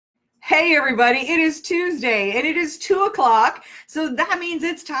Hey everybody, it is Tuesday and it is 2 o'clock. So that means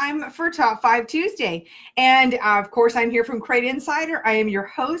it's time for Top 5 Tuesday. And of course, I'm here from Crate Insider. I am your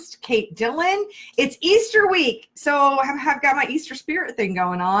host, Kate Dillon. It's Easter week. So I've got my Easter spirit thing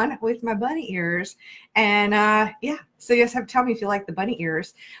going on with my bunny ears. And yeah, so you guys have to tell me if you like the bunny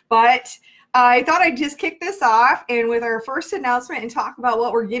ears. But I thought I'd just kick this off and with our first announcement and talk about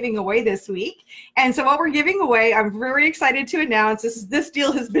what we're giving away this week. And so what we're giving away, I'm very excited to announce, this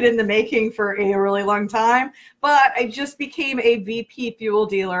deal has been in the making for a really long time, but I just became a VP fuel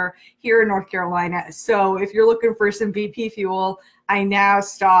dealer here in North Carolina. So if you're looking for some VP fuel, I now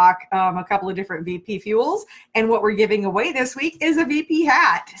stock a couple of different VP fuels, and what we're giving away this week is a VP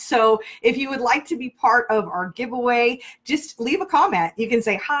hat. So if you would like to be part of our giveaway, just leave a comment. You can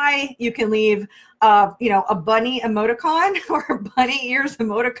say hi, you can leave a bunny emoticon or a bunny ears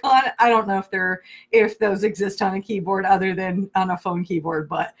emoticon. I don't know if those exist on a keyboard other than on a phone keyboard,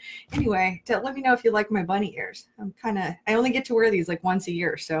 but anyway, let me know if you like my bunny ears. I only get to wear these like once a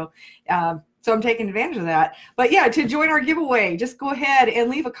year, so I'm taking advantage of that. But yeah, to join our giveaway, just go ahead and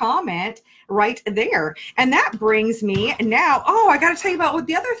leave a comment right there. And that brings me now, I got to tell you about what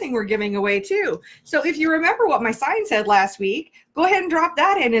the other thing we're giving away too. So if you remember what my sign said last week, go ahead and drop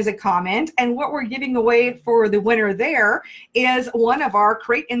that in as a comment. And what we're giving away for the winner there is one of our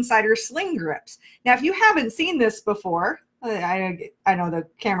Crate Insider sling grips. Now, if you haven't seen this before, I know the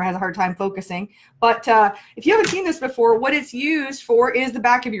camera has a hard time focusing, but if you haven't seen this before, what it's used for is the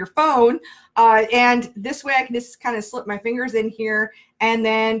back of your phone. And this way I can just kind of slip my fingers in here and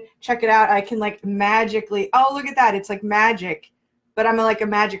then check it out. I can like magically, oh, look at that. It's like magic, but I'm like a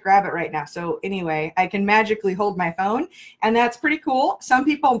magic rabbit right now. So anyway, I can magically hold my phone, and that's pretty cool. Some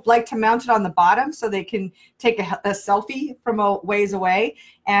people like to mount it on the bottom so they can take a selfie from a ways away.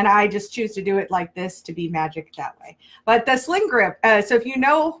 And I just choose to do it like this to be magic that way. But the sling grip, so if you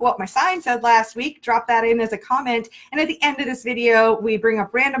know what my sign said last week, drop that in as a comment. And at the end of this video, we bring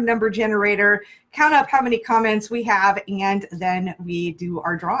up random number generator, count up how many comments we have, and then we do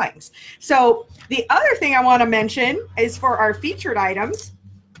our drawings. So the other thing I want to mention is for our featured items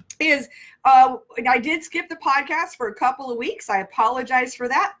is I did skip the podcast for a couple of weeks. I apologize for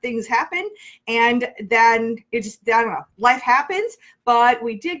that. Things happen. And then it just, I don't know, life happens. But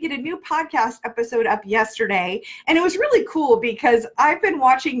we did get a new podcast episode up yesterday. And it was really cool because I've been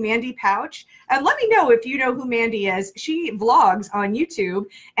watching Mandy Pouch. And let me know if you know who Mandy is. She vlogs on YouTube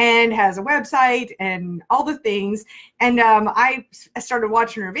and has a website and all the things. And I started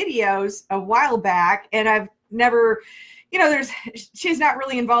watching her videos a while back. And I've never... she's not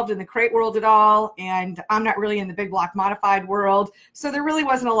really involved in the crate world at all, and I'm not really in the big block modified world. So there really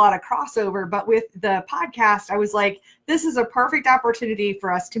wasn't a lot of crossover, but with the podcast, I was like, this is a perfect opportunity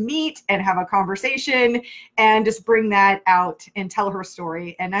for us to meet and have a conversation and just bring that out and tell her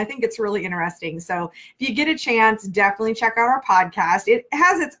story. And I think it's really interesting. So if you get a chance, definitely check out our podcast. It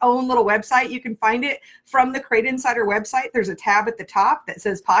has its own little website. You can find it from the Crate Insider website. There's a tab at the top that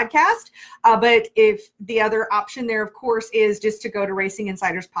says podcast. But if the other option there, of course, is just to go to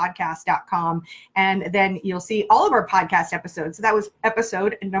CrateInsiderspodcast.com, and then you'll see all of our podcast episodes. So that was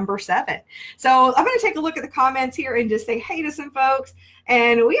episode number 7. So I'm going to take a look at the comments here and just say hey to some folks.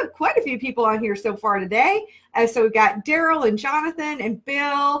 And we have quite a few people on here so far today. So we've got Daryl and Jonathan and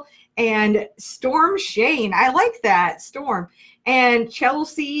Bill and Storm Shane. I like that, Storm. And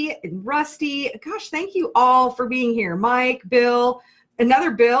Chelsea and Rusty. Gosh, thank you all for being here. Mike, Bill,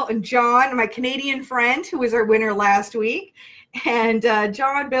 another Bill, and John, my Canadian friend who was our winner last week. And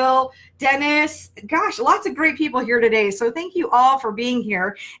John, Bill, Dennis, gosh, lots of great people here today. So thank you all for being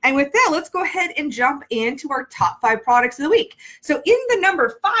here. And with that, let's go ahead and jump into our top 5 products of the week. So in the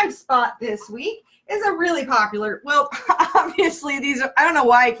number 5 spot this week is a really popular, well, obviously these are, I don't know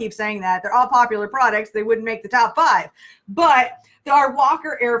why I keep saying that. They're all popular products. They wouldn't make the top 5. But our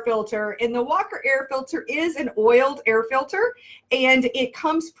Walker air filter, and the Walker air filter is an oiled air filter, and it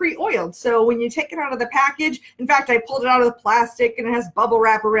comes pre-oiled. So when you take it out of the package, in fact, I pulled it out of the plastic and it has bubble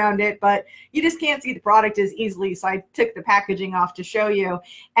wrap around it, but you just can't see the product as easily. So I took the packaging off to show you.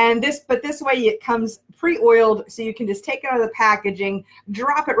 And this way it comes pre-oiled, so you can just take it out of the packaging,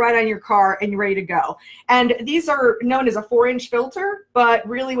 drop it right on your car, and you're ready to go. And these are known as a 4-inch filter, but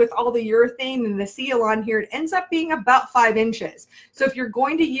really with all the urethane and the seal on here, it ends up being about 5 inches. So if you're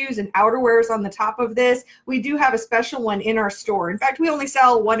going to use an outerwears on the top of this, we do have a special one in our store. In fact, we only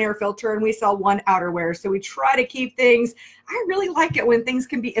sell 1 air filter and we sell 1 outerwear. So we try to keep things, I really like it when things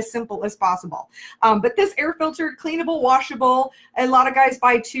can be as simple as possible. But this air filter, cleanable, washable, a lot of guys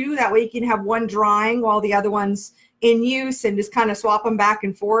buy 2. That way you can have one drying while the other one's in use and just kind of swap them back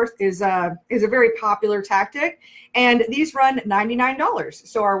and forth is a very popular tactic. And these run $99.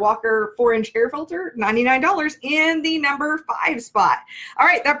 So our Walker 4-inch air filter, $99 in the number 5 spot. All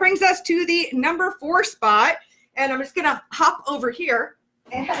right, that brings us to the number 4 spot. And I'm just gonna hop over here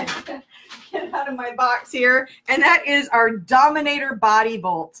and get out of my box here. And that is our Dominator body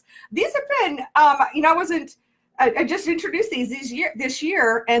bolts. These have been, I just introduced these this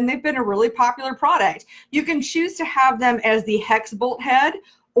year, and they've been a really popular product. You can choose to have them as the hex bolt head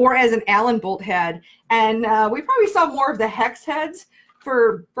or as an Allen bolt head. And we probably saw more of the hex heads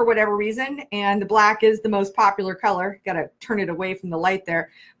for whatever reason. And the black is the most popular color. Got to turn it away from the light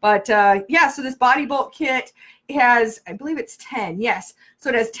there. But yeah, so this body bolt kit has, I believe it's 10. Yes. So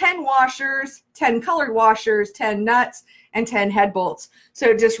it has 10 washers, 10 colored washers, 10 nuts, and 10 head bolts. So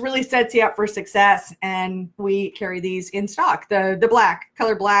it just really sets you up for success. And we carry these in stock, the black,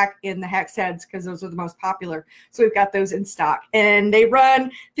 color black in the hex heads, because those are the most popular. So we've got those in stock, and they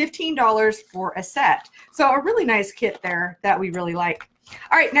run $15 for a set. So a really nice kit there that we really like.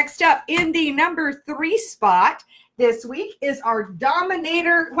 All right, next up in the number 3 spot this week is our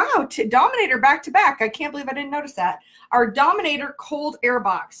Dominator. Wow, Dominator back to back. I can't believe I didn't notice that. Our Dominator cold air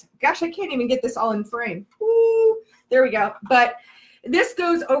box. Gosh, I can't even get this all in frame. Ooh, there we go. But this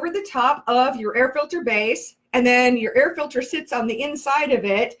goes over the top of your air filter base, and then your air filter sits on the inside of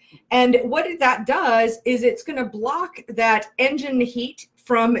it. And what that does is it's going to block that engine heat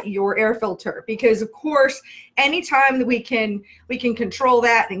from your air filter, because of course, anytime that we can control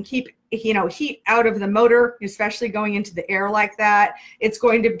that and keep heat out of the motor, especially going into the air like that, it's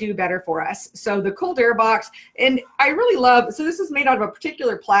going to do better for us. So the cold air box, and I really love, so this is made out of a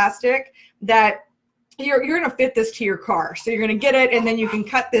particular plastic that you're going to fit this to your car. So you're going to get it, and then you can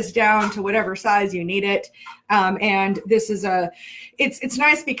cut this down to whatever size you need it. And this is it's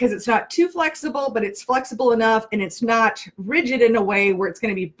nice because it's not too flexible, but it's flexible enough, and it's not rigid in a way where it's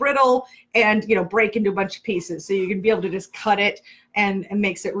going to be brittle and break into a bunch of pieces. So you can be able to just cut it, and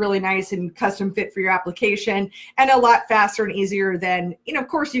makes it really nice and custom fit for your application, and a lot faster and easier than, of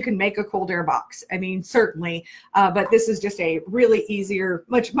course you can make a cold air box. I mean, certainly, but this is just a really easier,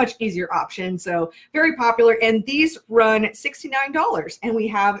 much easier option. So very popular, and these run $69, and we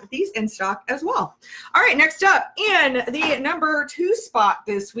have these in stock as well. All right, next up in the number 2 spot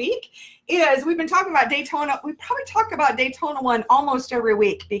this week is, we've been talking about Daytona. We probably talk about Daytona 1 almost every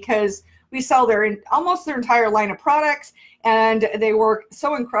week, because we sell almost their entire line of products, and they work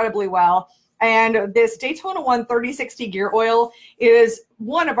so incredibly well. And this Daytona 1 3060 gear oil is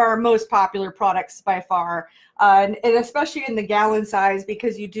one of our most popular products by far, and especially in the gallon size,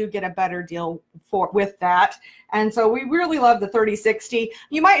 because you do get a better deal with that. And so we really love the 3060.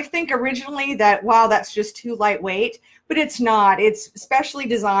 You might think originally that, wow, that's just too lightweight, but it's not. It's specially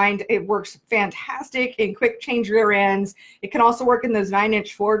designed. It works fantastic in quick change rear ends. It can also work in those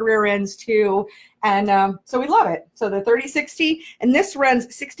 9-inch Ford rear ends too. And so we love it. So the 3060, and this runs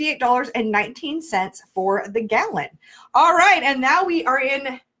 $68.19 for the gallon. All right, and now we are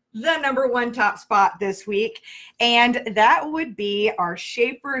in the number 1 top spot this week, and that would be our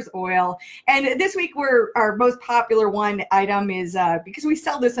Schaefer's oil. And this week, our most popular one item is, because we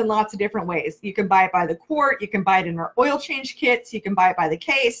sell this in lots of different ways. You can buy it by the quart, you can buy it in our oil change kits, you can buy it by the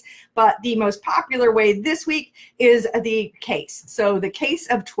case, but the most popular way this week is the case. So the case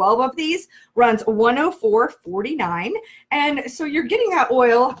of 12 of these runs $104.49, and so you're getting that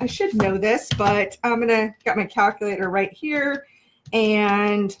oil. I should know this, but got my calculator right here,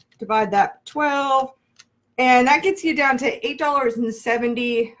 and divide that 12, and that gets you down to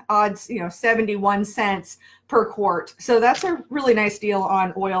 $8.70 odds, 71 cents per quart. So that's a really nice deal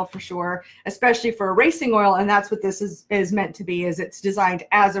on oil for sure, especially for a racing oil. And that's what this is meant to be, is it's designed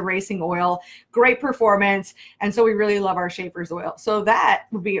as a racing oil, great performance. And so we really love our Schaefer's oil. So that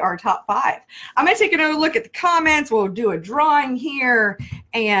would be our top 5. I'm going to take another look at the comments. We'll do a drawing here.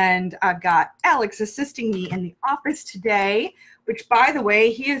 And I've got Alex assisting me in the office today, which, by the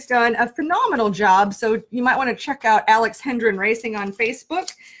way, he has done a phenomenal job. So you might want to check out Alex Hendren Racing on Facebook.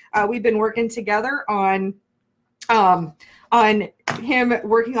 We've been working together on him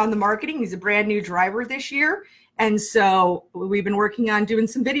working on the marketing. He's a brand new driver this year. And so we've been working on doing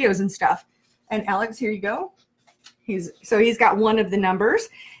some videos and stuff. And Alex, here you go. He's got one of the numbers,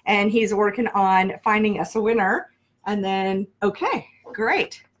 and he's working on finding us a winner. And then, okay,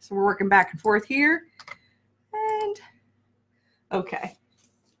 great. So we're working back and forth here. And okay,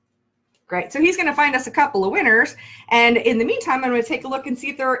 great. So he's going to find us a couple of winners. And in the meantime, I'm going to take a look and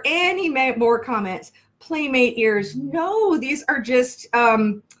see if there are any more comments. Playmate ears. No, these are just,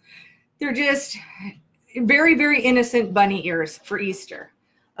 they're just very, very innocent bunny ears for Easter.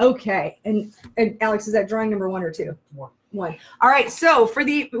 Okay. And Alex, is that drawing number 1 or 2? 1. 1. All right. So for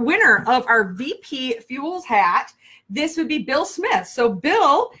the winner of our VP Fuels hat, this would be Bill Smith. So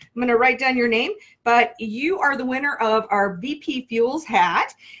Bill, I'm going to write down your name, but you are the winner of our VP Fuels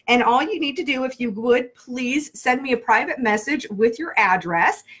hat. And all you need to do, if you would, please send me a private message with your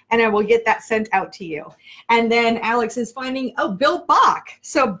address, and I will get that sent out to you. And then Alex is finding, oh, Bill Bach.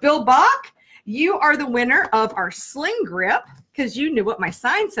 So Bill Bach, you are the winner of our sling grip, because you knew what my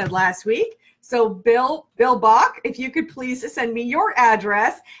sign said last week. So Bill Bach, if you could please send me your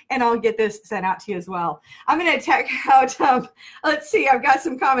address, and I'll get this sent out to you as well. I'm going to check out, let's see, I've got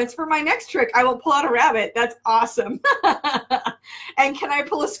some comments. For my next trick, I will pull out a rabbit. That's awesome. And can I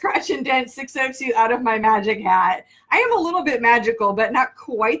pull a scratch and dent 602 out of my magic hat? I am a little bit magical, but not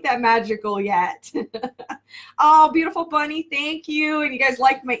quite that magical yet. Oh, beautiful bunny. Thank you. And you guys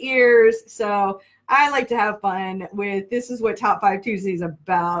like my ears. So I like to have fun with, this is what Top 5 Tuesday is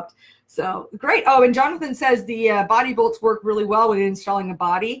about. So great. Oh, and Jonathan says the body bolts work really well with installing a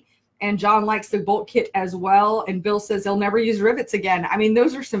body. And John likes the bolt kit as well. And Bill says he'll never use rivets again. I mean,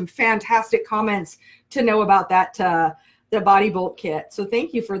 those are some fantastic comments to know about that, the body bolt kit. So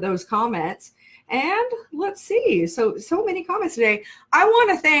thank you for those comments. And let's see, so many comments today. I want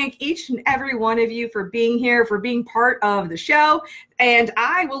to thank each and every one of you for being here, for being part of the show. And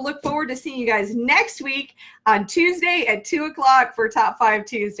I will look forward to seeing you guys next week on Tuesday at 2 o'clock for Top 5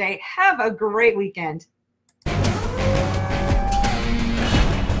 Tuesday. Have a great weekend.